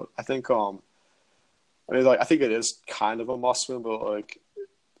players. But I think I think it is kind of a must win, but like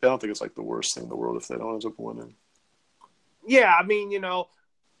I don't think it's like the worst thing in the world if they don't end up winning. Yeah, I mean, the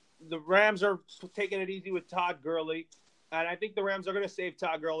Rams are taking it easy with Todd Gurley. And I think the Rams are going to save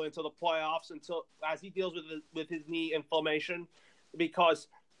Todd Gurley until the playoffs, as he deals with his knee inflammation, because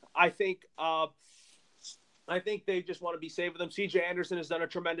I think they just want to be safe with him. C.J. Anderson has done a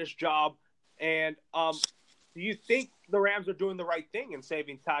tremendous job, and do you think the Rams are doing the right thing in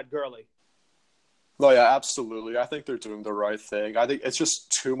saving Todd Gurley? No, yeah, absolutely. I think they're doing the right thing. I think it's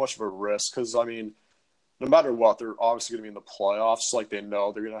just too much of a risk because I mean, no matter what, they're obviously going to be in the playoffs. Like they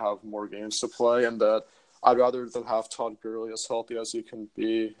know they're going to have more games to play, and that. I'd rather than have Todd Gurley as healthy as he can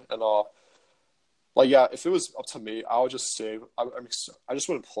be. And, if it was up to me, I would just save – I just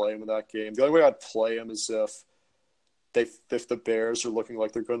wouldn't play him in that game. The only way I'd play him is if the Bears are looking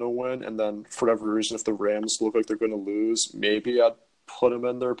like they're going to win, and then for whatever reason, if the Rams look like they're going to lose, maybe I'd put him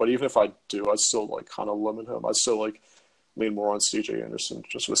in there. But even if I do, I'd still, kind of limit him. I'd still, lean more on C.J. Anderson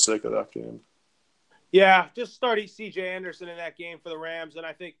just for the sake of that game. Yeah, just start C.J. Anderson in that game for the Rams, and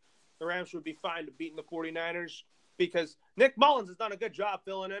I think – the Rams would be fine to beating the 49ers because Nick Mullins has done a good job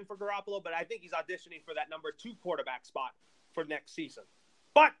filling in for Garoppolo, but I think he's auditioning for that number 2 quarterback spot for next season.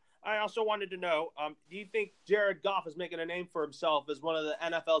 But I also wanted to know, do you think Jared Goff is making a name for himself as one of the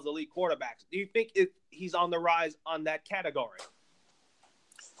NFL's elite quarterbacks? Do you think he's on the rise on that category?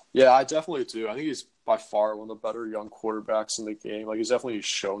 Yeah, I definitely do. I think he's by far one of the better young quarterbacks in the game. He's definitely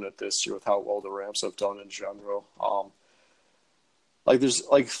shown it this year with how well the Rams have done in general. There's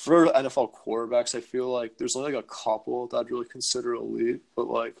for NFL quarterbacks, I feel like there's only a couple that I'd really consider elite,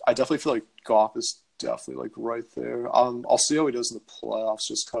 but I definitely feel like Goff is definitely right there. I'll see how he does in the playoffs,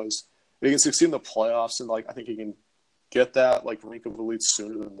 just because if he can succeed in the playoffs, and I think he can get that rank of elite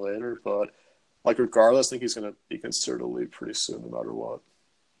sooner than later. But regardless, I think he's going to be considered elite pretty soon, no matter what.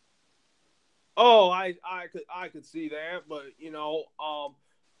 Oh, I could see that, but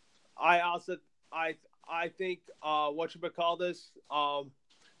I also I think what you would call this.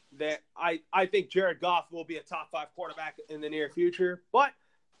 that I think Jared Goff will be a top 5 quarterback in the near future. But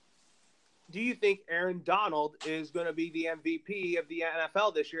do you think Aaron Donald is going to be the MVP of the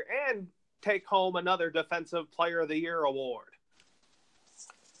NFL this year and take home another Defensive Player of the Year award?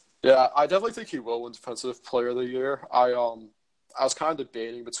 Yeah, I definitely think he will win Defensive Player of the Year. I was kind of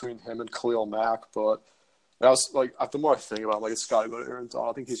debating between him and Khalil Mack, but I was like, the more I think about it, like, it's got to go to Aaron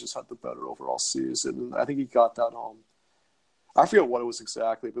Donald. I think he's just had the better overall season. I think he got that. I forget what it was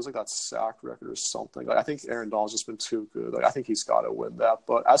exactly, but it was like that sack record or something. Like, I think Aaron Donald's just been too good. Like, I think he's got to win that.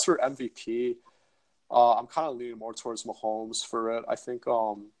 But as for MVP, I'm kind of leaning more towards Mahomes for it. I think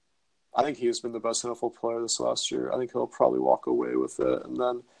he's been the best NFL player this last year. I think he'll probably walk away with it. And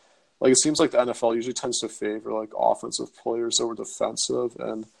then, like, it seems like the NFL usually tends to favor like offensive players over defensive.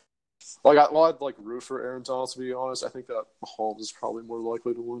 And like, I'd like root for Aaron Donald, to be honest. I think that Mahomes is probably more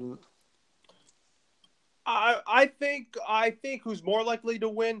likely to win it. I think who's more likely to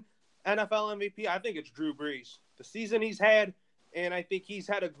win NFL MVP? I think it's Drew Brees. The season he's had, and I think he's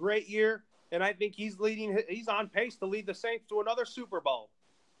had a great year, and I think he's on pace to lead the Saints to another Super Bowl.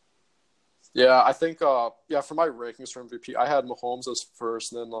 Yeah, I think for my rankings for MVP, I had Mahomes as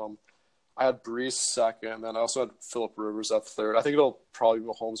first, and then I had Brees second, and then I also had Phillip Rivers at third. I think it'll probably be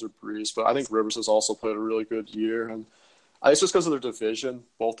Mahomes or Brees, but I think Rivers has also played a really good year, and it's just because of their division.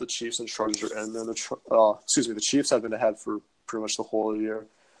 Both the Chiefs and Chargers are in there. The Chiefs have been ahead for pretty much the whole year.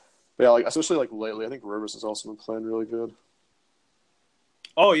 But yeah, like, especially like lately, I think Rivers has also been playing really good.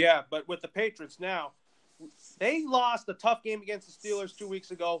 Oh yeah, but with the Patriots now, they lost a tough game against the Steelers 2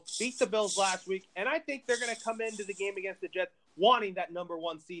 weeks ago, beat the Bills last week, and I think they're going to come into the game against the Jets wanting that number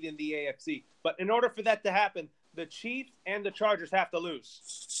 1 seed in the AFC. But in order for that to happen, the Chiefs and the Chargers have to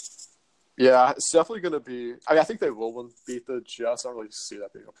lose. Yeah, it's definitely going to be. I think they will beat the Jets. I don't really see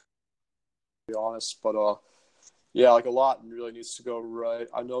that being, to be honest. But yeah, like, a lot really needs to go right.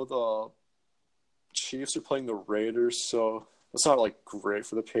 I know the Chiefs are playing the Raiders, so it's not like great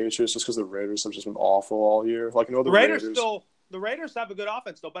for the Patriots just because the Raiders have just been awful all year. Like, I know the Raiders have a good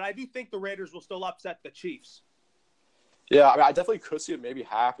offense though, but I do think the Raiders will still upset the Chiefs. Yeah, I mean, I definitely could see it maybe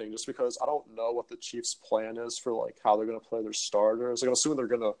happening just because I don't know what the Chiefs' plan is for like how they're going to play their starters. Like, I'm assuming they're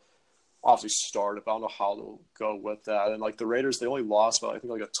going to obviously start it, but I don't know how they'll go with that. And like the Raiders, they only lost by I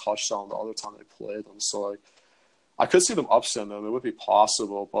think like a touchdown the other time they played them. So like I could see them upsetting them. It would be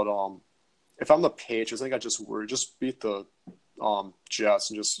possible, but if I'm the Patriots, I think I just beat the Jets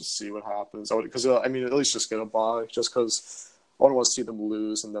and just see what happens. Because I mean, at least just get a bye, just because I don't want to see them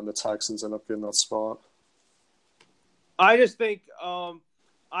lose and then the Texans end up in that spot. I just think the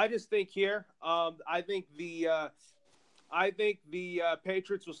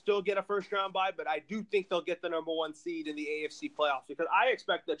Patriots will still get a first-round bye, but I do think they'll get the number 1 seed in the AFC playoffs because I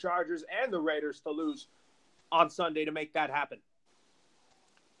expect the Chargers and the Raiders to lose on Sunday to make that happen.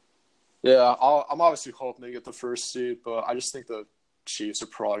 Yeah, I'm obviously hoping they get the first seed, but I just think the Chiefs are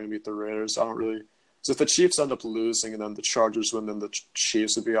probably going to beat the Raiders. I don't really – so if the Chiefs end up losing and then the Chargers win, then the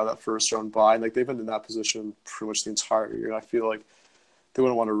Chiefs would be out that first-round bye. And like they've been in that position pretty much the entire year. I feel like they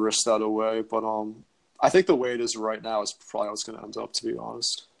wouldn't want to risk that away, but I think the way it is right now is probably how it's going to end up, to be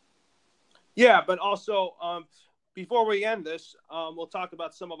honest. Yeah, but also before we end this, we'll talk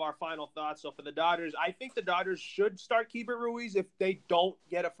about some of our final thoughts. So for the Dodgers, I think the Dodgers should start Keibert Ruiz if they don't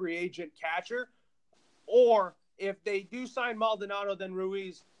get a free agent catcher. Or if they do sign Maldonado, then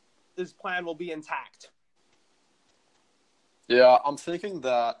Ruiz's plan will be intact. Yeah, I'm thinking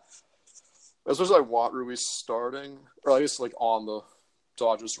that as much as I want Ruiz starting, or at least like on the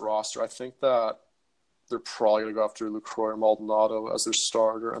Dodgers roster, I think that they're probably going to go after Lucroy or Maldonado as their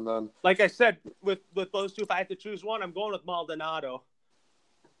starter. And then, like I said, with those two, if I had to choose one, I'm going with Maldonado.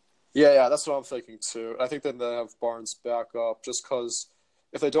 Yeah, that's what I'm thinking too. I think then they have Barnes back up just because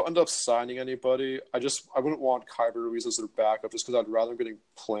if they don't end up signing anybody, I wouldn't want Keibert Ruiz as their backup just because I'd rather him getting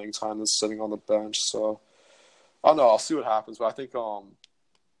playing time than sitting on the bench. So I don't know. I'll see what happens, but I think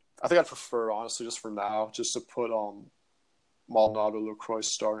I'd prefer, honestly, just for now, just to put Maldonado, Lucroy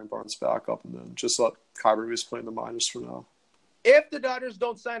starting, Barnes back up, and then just let Keibert Ruiz play in the minors for now. If the Dodgers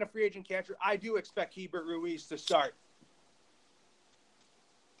don't sign a free agent catcher, I do expect Keibert Ruiz to start.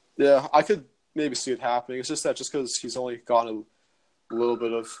 Yeah, I could maybe see it happening. It's just because he's only gotten a little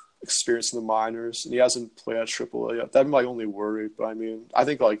bit of experience in the minors, and he hasn't played at AAA yet. That'd be my only worry. But, I mean, I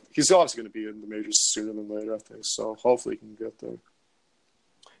think like he's obviously going to be in the majors sooner than later, I think. So hopefully he can get there.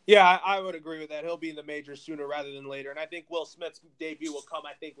 Yeah, I would agree with that. He'll be in the majors sooner rather than later. And I think Will Smith's debut will come,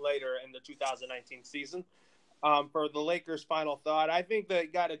 later in the 2019 season. For the Lakers' final thought, I think they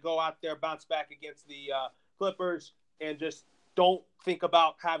got to go out there, bounce back against the Clippers, and just don't think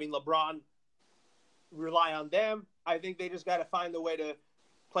about having LeBron rely on them. I think they just got to find a way to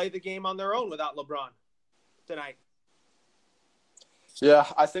play the game on their own without LeBron tonight. Yeah,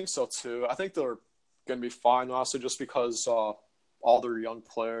 I think so too. I think they're going to be fine, honestly, just because all their young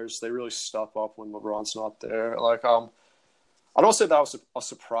players, they really step up when LeBron's not there. Like, I don't say that was a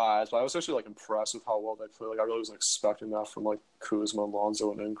surprise, but I was actually like impressed with how well they played. Like, I really was expecting that from like Kuzma,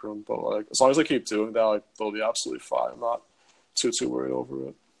 Lonzo, and Ingram. But like, as long as they keep doing that, like, they'll be absolutely fine. I'm not too worried over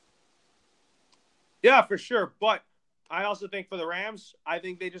it. Yeah, for sure. But I also think for the Rams, I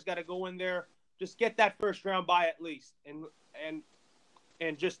think they just got to go in there, just get that first round bye at least,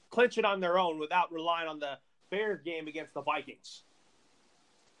 and just clinch it on their own without relying on the Bears game against the Vikings.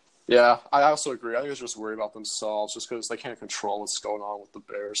 Yeah, I also agree. I think it's just worried about themselves just because they can't control what's going on with the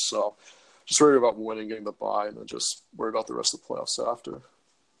Bears. So just worry about winning, getting the bye, and then just worry about the rest of the playoffs after.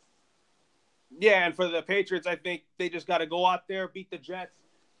 Yeah, and for the Patriots, I think they just got to go out there, beat the Jets.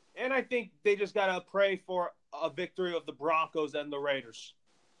 And I think they just got to pray for a victory of the Broncos and the Raiders.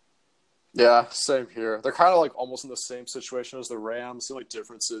 Yeah, same here. They're kind of like almost in the same situation as the Rams. The only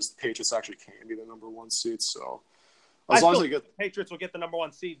difference is the Patriots actually can be the number one seed. So as long as they get, the Patriots will get the number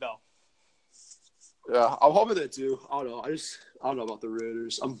one seed, though. Yeah, I'm hoping they do. I don't know. I don't know about the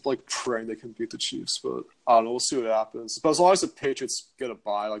Raiders. I'm like praying they can beat the Chiefs, but I don't know. We'll see what happens. But as long as the Patriots get a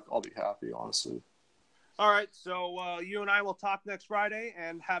bye, like I'll be happy, honestly. All right, so you and I will talk next Friday,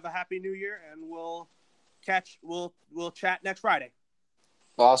 and have a happy New Year, and we'll chat next Friday.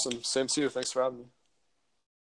 Awesome. Same to you. Thanks for having me.